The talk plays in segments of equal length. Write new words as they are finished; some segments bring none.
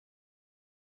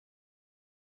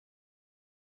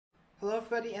Hello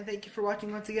everybody, and thank you for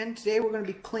watching once again. Today we're going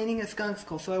to be cleaning a skunk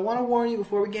skull. So I want to warn you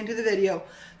before we get into the video,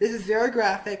 this is very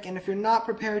graphic, and if you're not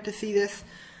prepared to see this,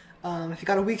 if you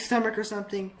got a weak stomach or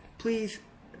something, please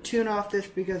tune off this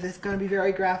because it's going to be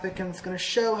very graphic and it's going to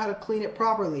show how to clean it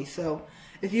properly. So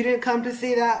if you didn't come to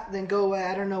see that, then go away.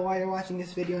 I don't know why you're watching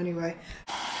this video anyway.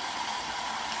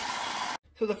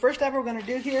 So the first step we're going to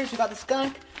do here is we got the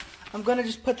skunk. I'm going to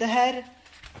just put the head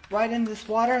right in this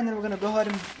water, and then we're going to go ahead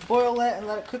and boil it and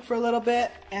let it cook for a little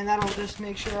bit, and that'll just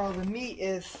make sure all the meat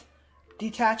is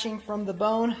detaching from the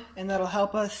bone, and that'll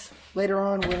help us later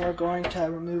on when we're going to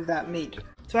remove that meat.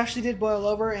 So it actually did boil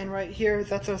over, and right here,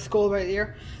 that's our skull right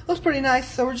here. Looks pretty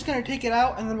nice, so we're just going to take it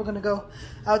out, and then we're going to go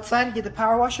outside and get the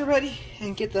power washer ready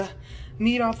and get the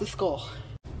meat off the skull.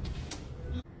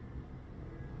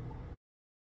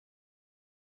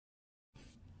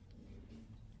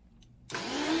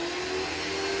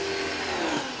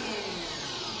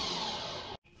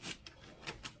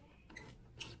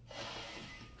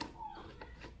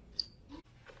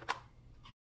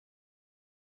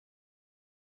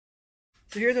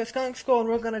 So here's our skunk skull, and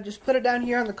we're going to just put it down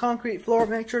here on the concrete floor.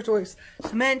 Make sure it's always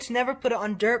cement. Never put it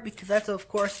on dirt because that's, of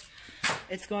course,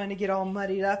 it's going to get all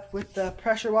muddied up with the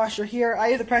pressure washer here. I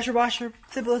use the pressure washer,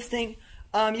 simplest thing.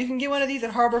 You can get one of these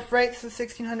at Harbor Freight. It's a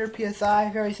 1600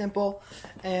 PSI, very simple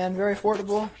and very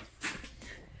affordable.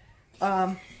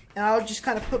 And I'll just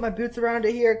kind of put my boots around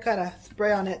it here, kind of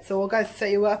spray on it. So we'll guys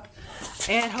set you up,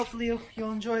 and hopefully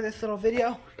you'll enjoy this little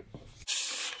video.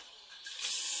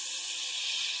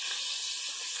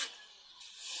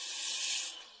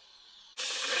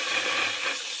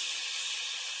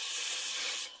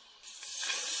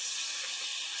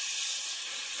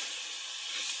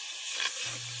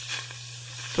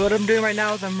 So what I'm doing right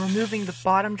now is I'm removing the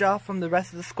bottom jaw from the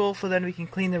rest of the skull so then we can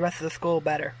clean the rest of the skull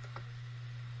better.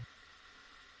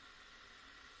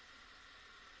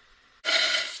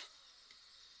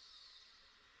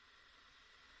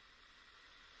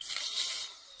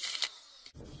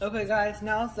 Okay guys,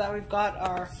 now that we've got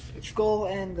our skull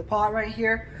and the pot right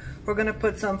here, we're going to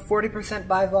put some 40%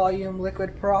 by volume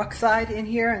liquid peroxide in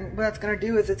here, and what that's going to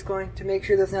do is it's going to make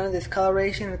sure there's none of this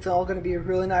coloration. It's all going to be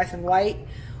really nice and white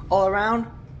all around.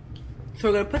 So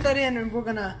we're going to put that in, and we're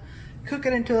going to cook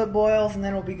it until it boils, and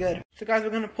then we'll be good. So guys, we're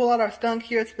going to pull out our skunk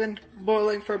here. It's been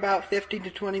boiling for about 15 to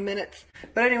 20 minutes.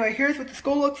 But anyway, here's what the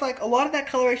skull looks like. A lot of that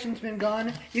coloration's been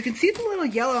gone. You can see it's a little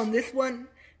yellow on this one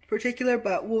in particular,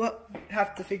 but we'll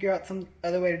have to figure out some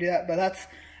other way to do that. But that's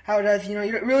how it does. You know,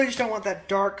 you really just don't want that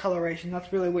dark coloration.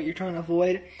 That's really what you're trying to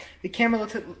avoid. The camera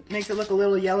makes it look a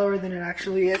little yellower than it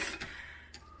actually is.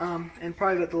 And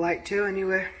probably with the light too.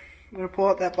 Anyway, I'm going to pull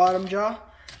out that bottom jaw.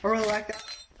 I really like that.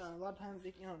 A lot of times,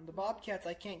 you know, the bobcats,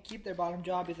 I can't keep their bottom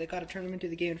jaw because I got to turn them into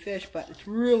the game fish, but it's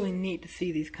really neat to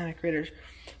see these kind of critters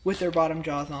with their bottom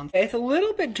jaws on. It's a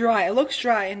little bit dry. It looks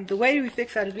dry, and the way we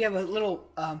fix that is we have a little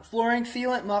flooring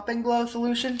sealant mop and glow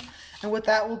solution, and what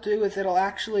that will do is it'll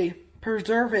actually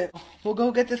preserve it. We'll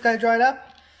go get this guy dried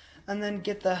up and then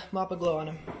get the mop and glow on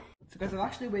him. So guys, I've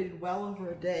actually waited well over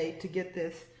a day to get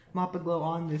this mop and glow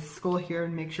on this skull here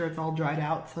and make sure it's all dried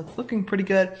out, so it's looking pretty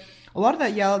good. A lot of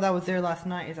that yellow that was there last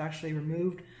night is actually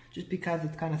removed just because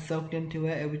it's kind of soaked into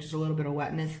it. It was just a little bit of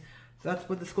wetness. So that's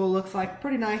what the skull looks like.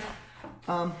 Pretty nice.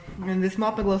 And this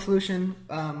mop and glow solution,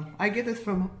 I get this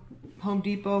from Home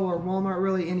Depot or Walmart.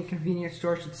 Really, any convenience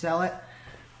store should sell it.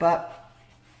 But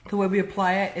the way we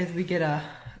apply it is we get a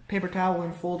paper towel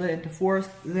and fold it into fours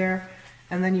there,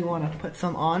 and then you want to put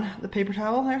some on the paper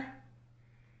towel there.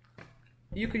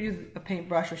 You could use a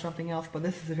paintbrush or something else, but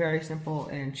this is a very simple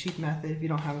and cheap method if you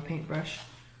don't have a paintbrush.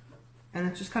 And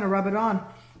it's just kind of rub it on.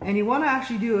 And you want to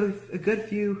actually do a good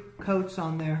few coats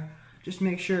on there. Just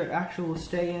make sure it actually will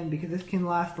stay in, because this can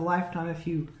last a lifetime if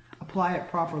you apply it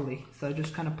properly. So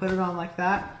just kind of put it on like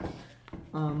that.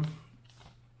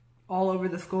 All over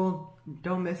the skull.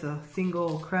 Don't miss a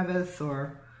single crevice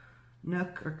or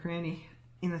nook or cranny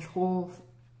in this whole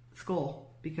skull,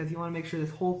 because you want to make sure this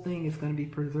whole thing is going to be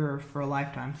preserved for a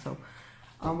lifetime. So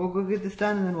we'll go get this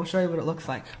done, and then we'll show you what it looks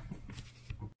like.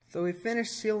 So we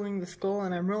finished sealing the skull,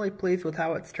 and I'm really pleased with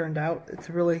how it's turned out. It's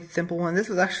a really simple one. This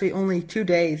was actually only 2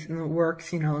 days in the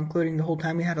works, you know, including the whole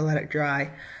time we had to let it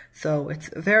dry. So it's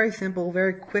a very simple,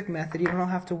 very quick method. You don't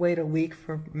have to wait a week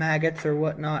for maggots or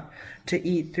whatnot to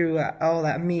eat through all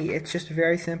that meat. It's just a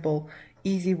very simple,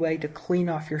 easy way to clean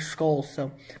off your skull.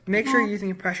 So make sure you're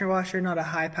using a pressure washer, not a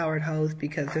high-powered hose,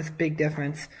 because there's a big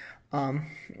difference.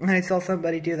 And I saw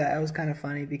somebody do that. It was kind of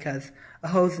funny because a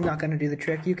hose is not going to do the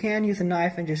trick. You can use a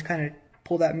knife and just kind of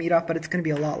pull that meat off, but it's going to be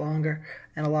a lot longer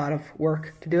and a lot of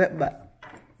work to do it. But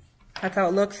that's how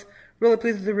it looks. Really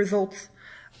pleased with the results.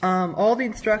 All the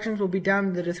instructions will be down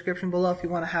in the description below. If you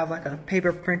want to have like a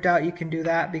paper printout, you can do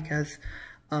that, because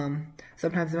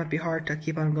sometimes it might be hard to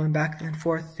keep on going back and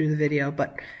forth through the video.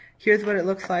 But here's what it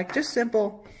looks like, just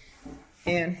simple.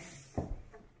 And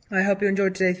I hope you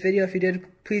enjoyed today's video. If you did,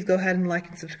 please go ahead and like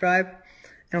and subscribe,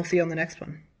 and I'll see you on the next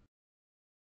one.